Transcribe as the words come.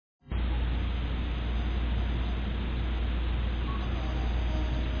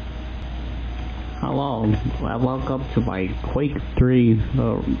Hello, welcome to my Quake 3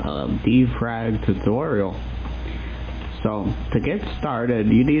 Defrag tutorial. So, to get started,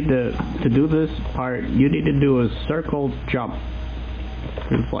 you need to do this part, you need to do a circle jump.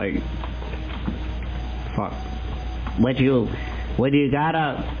 It's like, fuck. When you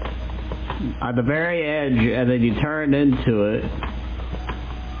gotta, on the very edge, and then you turn into it,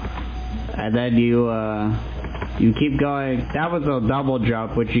 and then you keep going. That was a double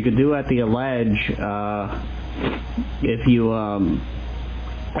jump, which you could do at the ledge, if you,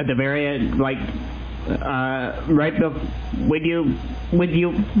 at the very end, like, right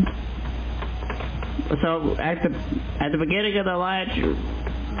so at the beginning of the ledge,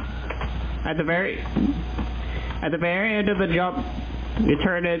 at the very end of the jump, you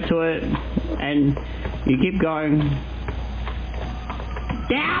turn into it, and you keep going.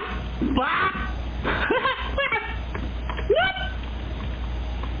 Yeah!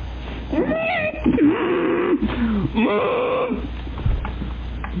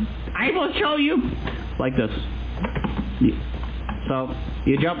 I will show you like this. So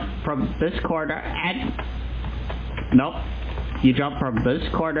you jump from this corner and nope. You jump from this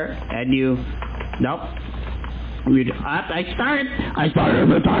corner and you nope. I started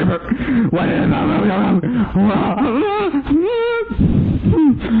the timer. What is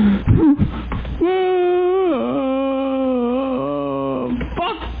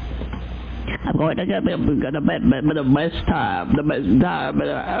fuck? I'm going to get the best time I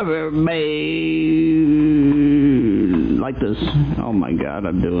ever made. Like this. Oh my god,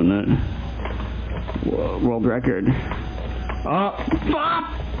 I'm doing it. Whoa, world record. Oh, fuck!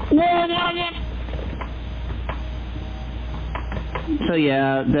 So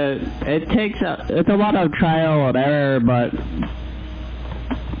yeah, it's a lot of trial and error, but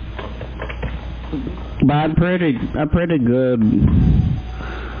I'm pretty good.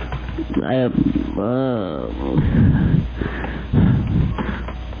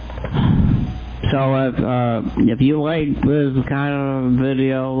 So if you like this kind of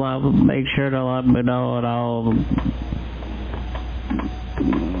video, make sure to let me know, and I'll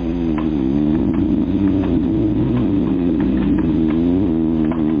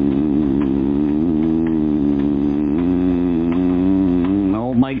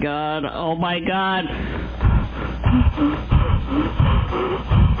oh my god.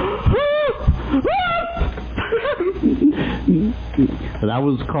 That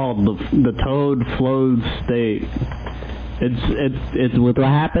was called the toad flow state. It's what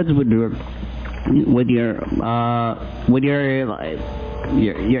happens when you're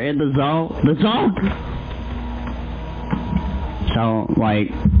in the zone. So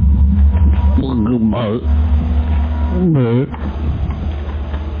like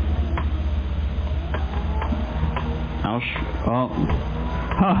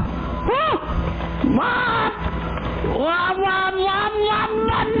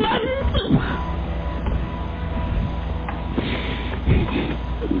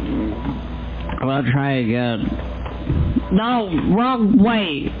I'll try again. No, wrong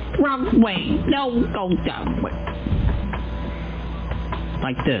way. No, go that way.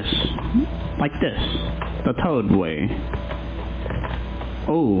 Like this. The toad way.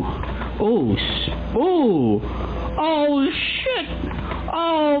 Oh shit!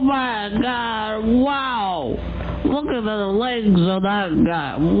 Oh my god! Wow! Look at the legs of that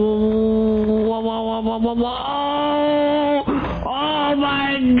guy! Oh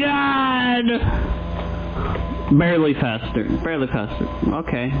my god! Barely faster.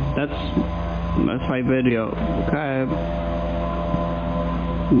 Okay, that's my video. Okay.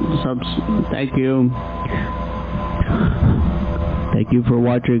 Thank you. Thank you for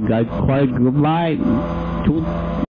watching, guys. Goodbye.